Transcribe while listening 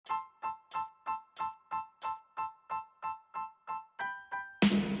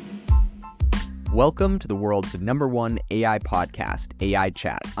Welcome to the world's #1 AI podcast, AI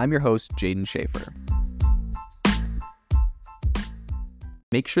Chat. I'm your host, Jaden Schaefer.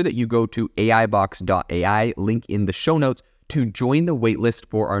 Make sure that you go to aibox.ai, link in the show notes, to join the waitlist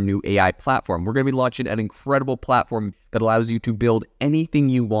for our new AI platform. We're going to be launching an incredible platform that allows you to build anything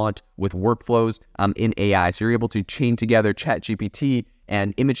you want with workflows in AI. So you're able to chain together ChatGPT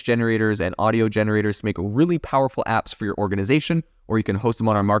and image generators and audio generators to make really powerful apps for your organization, or you can host them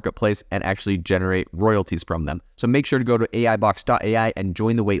on our marketplace and actually generate royalties from them. So make sure to go to aibox.ai and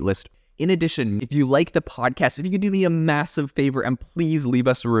join the waitlist. In addition, if you like the podcast, if you could do me a massive favor and please leave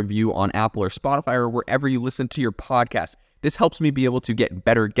us a review on Apple or Spotify or wherever you listen to your podcast. This helps me be able to get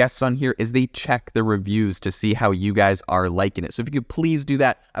better guests on here as they check the reviews to see how you guys are liking it. So if you could please do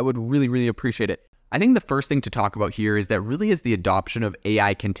that, I would really appreciate it. I think the first thing to talk about here is that really as the adoption of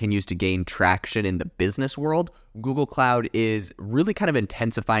AI continues to gain traction in the business world, Google Cloud is really kind of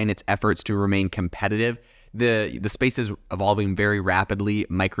intensifying its efforts to remain competitive. The space is evolving very rapidly.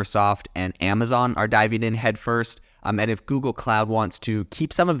 Microsoft and Amazon are diving in headfirst. And if Google Cloud wants to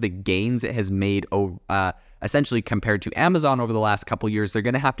keep some of the gains it has made essentially compared to Amazon over the last couple years, they're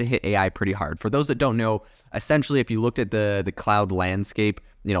going to have to hit AI pretty hard. For those that don't know, essentially, if you looked at the cloud landscape,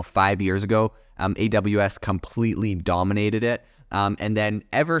 5 years ago, AWS completely dominated it. And then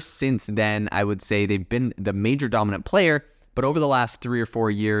ever since then, I would say they've been the major dominant player. But over the last 3 or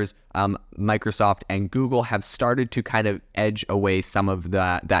 4 years, Microsoft and Google have started to kind of edge away some of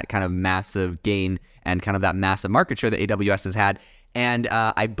that kind of massive gain and kind of that massive market share that AWS has had. And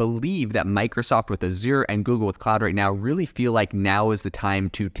I believe that Microsoft with Azure and Google with Cloud right now really feel like now is the time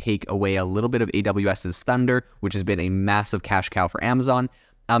to take away a little bit of AWS's thunder, which has been a massive cash cow for Amazon,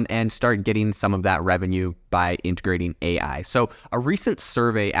 and start getting some of that revenue by integrating AI. So a recent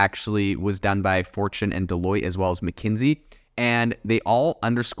survey actually was done by Fortune and Deloitte as well as McKinsey, and they all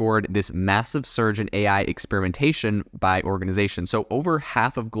underscored this massive surge in AI experimentation by organizations. So over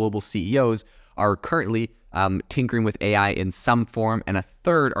half of global CEOs are currently tinkering with AI in some form, and a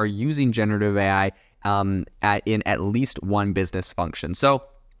third are using generative AI in at least one business function. So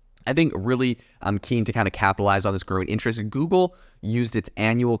I think really I'm keen to kind of capitalize on this growing interest. Google used its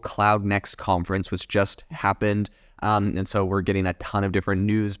annual Cloud Next conference, which just happened. And so we're getting a ton of different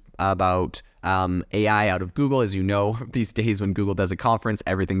news about AI out of Google. As you know, these days when Google does a conference,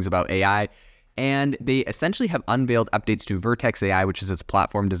 everything's about AI. And they essentially have unveiled updates to Vertex AI, which is its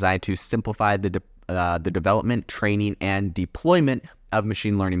platform designed to simplify the development, training, and deployment of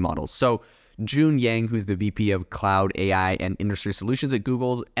machine learning models. So June Yang, who's the VP of Cloud AI and Industry Solutions at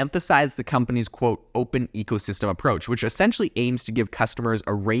Google, emphasized the company's, quote, open ecosystem approach, which essentially aims to give customers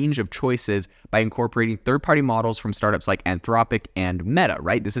a range of choices by incorporating third-party models from startups like Anthropic and Meta,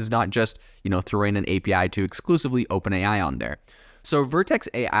 right? This is not just, throwing an API to exclusively OpenAI on there. So Vertex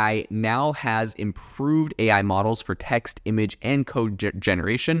AI now has improved AI models for text, image, and code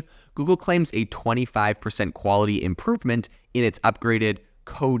generation. Google claims a 25% quality improvement in its upgraded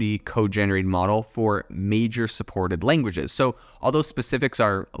code-generated model for major supported languages. So although specifics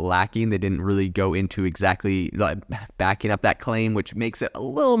are lacking, they didn't really go into exactly backing up that claim, which makes it a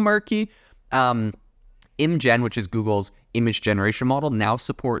little murky. ImGen, which is Google's image generation model, now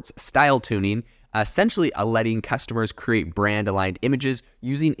supports style tuning, essentially letting customers create brand-aligned images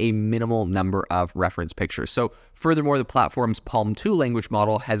using a minimal number of reference pictures. So furthermore, the platform's Palm 2 language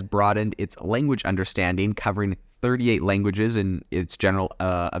model has broadened its language understanding, covering 38 languages in its general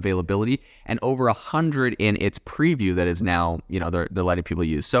availability and over 100 in its preview that is now, they're letting people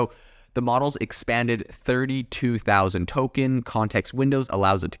use. So the model's expanded 32,000 token context windows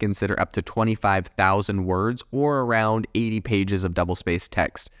allows it to consider up to 25,000 words or around 80 pages of double-spaced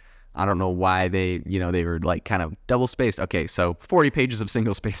text. I don't know why they were like kind of double-spaced. Okay, so 40 pages of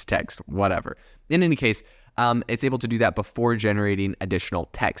single-spaced text, whatever. In any case, it's able to do that before generating additional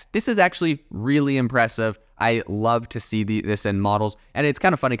text. This is actually really impressive. I love to see this in models. And it's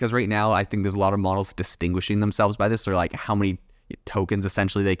kind of funny because right now I think there's a lot of models distinguishing themselves by this. They're like how many tokens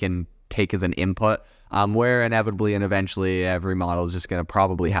essentially they can take as an input, where inevitably and eventually every model is just going to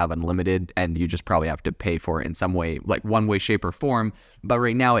probably have unlimited and you just probably have to pay for it in some way, like one way, shape, or form. But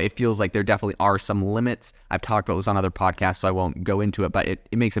right now it feels like there definitely are some limits. I've talked about this on other podcasts, so I won't go into it, but it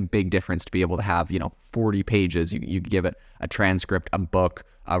makes a big difference to be able to have, 40 pages. You give it a transcript, a book,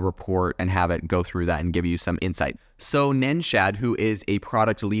 a report, and have it go through that and give you some insight. So Nenshad, who is a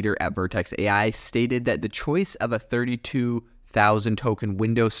product leader at Vertex AI, stated that the choice of a 32,000 token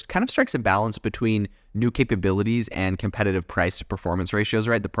window kind of strikes a balance between new capabilities and competitive price to performance ratios,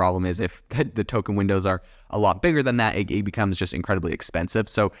 right? The problem is if the token windows are a lot bigger than that, it becomes just incredibly expensive.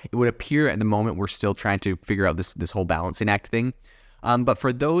 So it would appear at the moment we're still trying to figure out this whole balancing act thing. But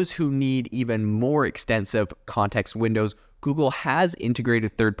for those who need even more extensive context windows, Google has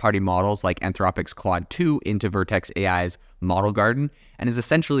integrated third-party models like Anthropic's Claude 2 into Vertex AI's Model Garden and is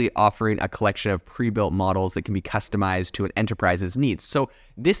essentially offering a collection of pre-built models that can be customized to an enterprise's needs. So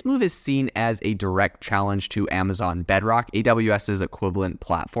this move is seen as a direct challenge to Amazon Bedrock, AWS's equivalent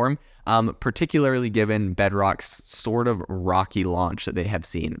platform, particularly given Bedrock's sort of rocky launch that they have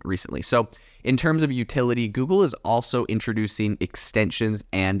seen recently. So in terms of utility, Google is also introducing extensions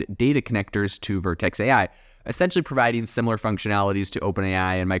and data connectors to Vertex AI, essentially providing similar functionalities to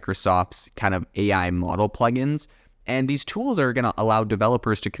OpenAI and Microsoft's kind of AI model plugins. And these tools are going to allow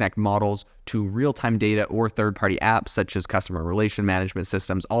developers to connect models to real-time data or third-party apps such as customer relation management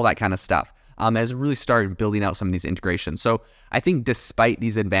systems, all that kind of stuff, as really started building out some of these integrations. So I think despite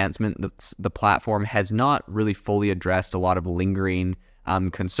these advancements, the platform has not really fully addressed a lot of lingering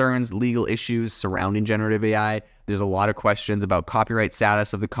concerns, legal issues surrounding generative AI. There's a lot of questions about copyright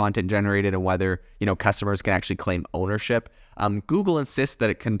status of the content generated and whether customers can actually claim ownership. Google insists that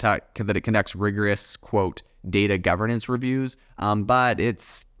it conducts rigorous, quote, data governance reviews, but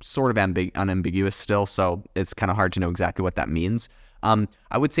it's sort of unambiguous still, so it's kind of hard to know exactly what that means.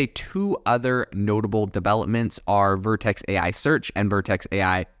 I would say two other notable developments are Vertex AI Search and Vertex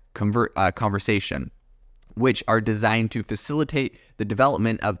AI Conversation, which are designed to facilitate the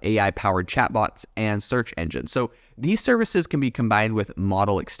development of AI-powered chatbots and search engines. So these services can be combined with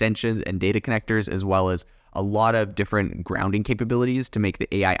model extensions and data connectors, as well as a lot of different grounding capabilities to make the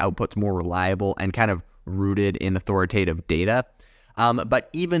AI outputs more reliable and kind of rooted in authoritative data. But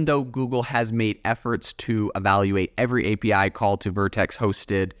even though Google has made efforts to evaluate every API call to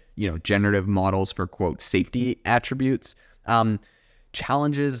Vertex-hosted, generative models for, quote, safety attributes,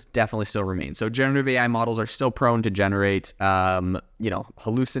 challenges definitely still remain. So generative AI models are still prone to generate,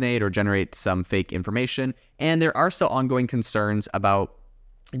 hallucinate or generate some fake information. And there are still ongoing concerns about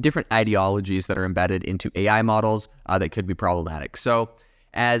different ideologies that are embedded into AI models that could be problematic. So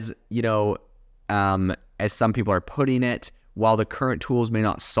as some people are putting it, while the current tools may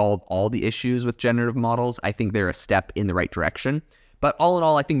not solve all the issues with generative models, I think they're a step in the right direction. But all in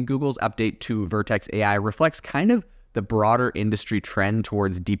all, I think Google's update to Vertex AI reflects kind of the broader industry trend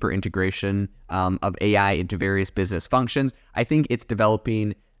towards deeper integration of AI into various business functions. I think it's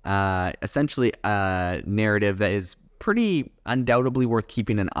developing essentially a narrative that is pretty undoubtedly worth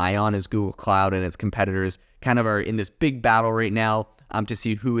keeping an eye on, as Google Cloud and its competitors kind of are in this big battle right now to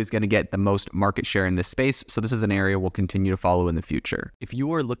see who is going to get the most market share in this space. So this is an area we'll continue to follow in the future. If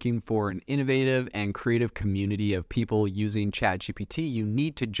you are looking for an innovative and creative community of people using ChatGPT, you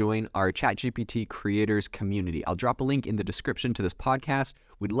need to join our ChatGPT creators community. I'll drop a link in the description to this podcast.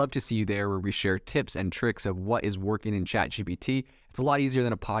 We'd love to see you there, where we share tips and tricks of what is working in ChatGPT. It's a lot easier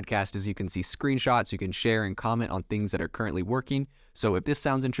than a podcast, as you can see screenshots, you can share and comment on things that are currently working. So if this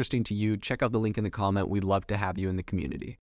sounds interesting to you, check out the link in the comment. We'd love to have you in the community.